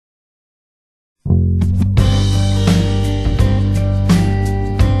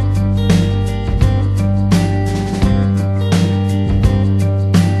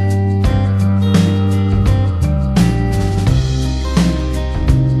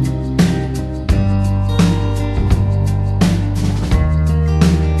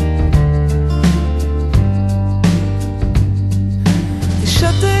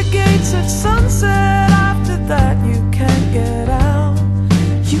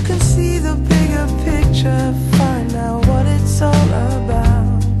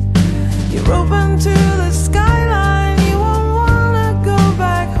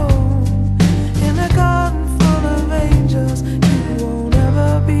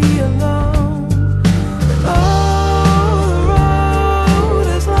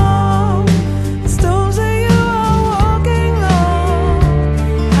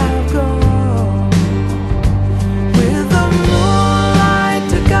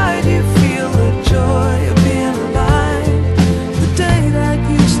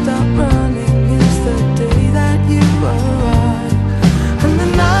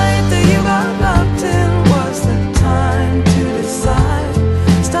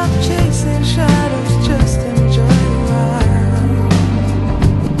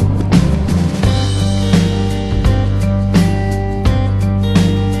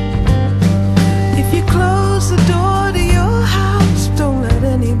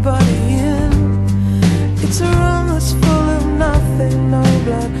It's a room that's full of nothing, no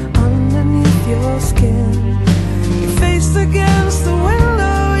blood underneath your skin. Your face against the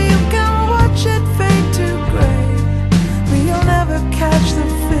window, you can watch it fade to grey, but you'll never catch the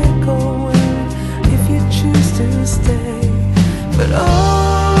fickle wind if you choose to stay. But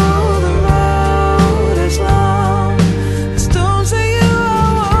oh, the road is long, the stones that you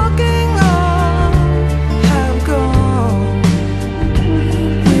are walking on have gone.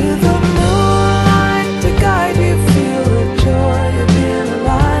 With the moonlight to guide you, feel the joy of being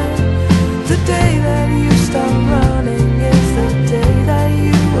alive. The day that you stop running is the day that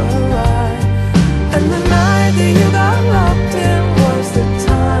you arrive. And the night that you got locked in was the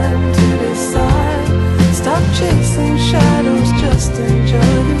time to decide. Stop chasing shadows, just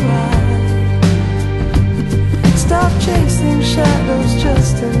enjoy the ride. Stop chasing shadows,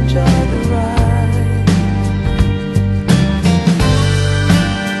 just enjoy the ride.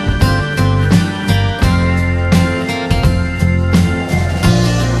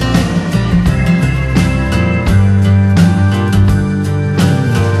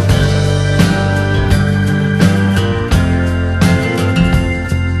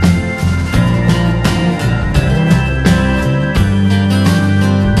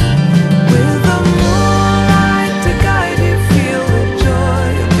 With the moonlight to guide you, feel the joy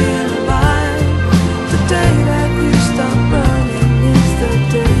of being alive. The day that you stop running is the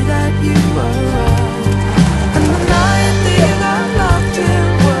day that you arrive. And the night that you got locked in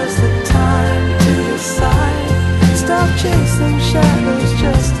was the time to decide. Stop chasing shadows,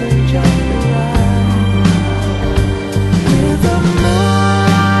 just enjoy the ride. With the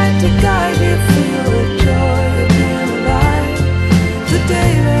moonlight to guide you, feel the joy of being alive. The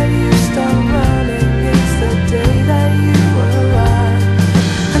day that you stop running is the day that you arrive.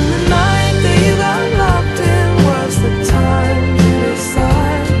 And the night that you got locked in was the time to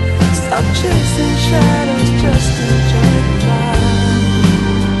decide. Stop chasing shadows, just enjoy the ride.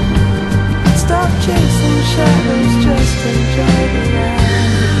 Stop chasing shadows, just enjoy the ride.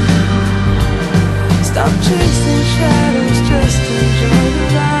 Stop chasing shadows, just enjoy the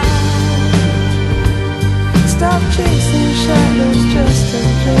ride. Stop chasing shadows, just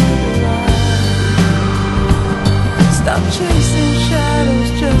enjoy the ride. Stop chasing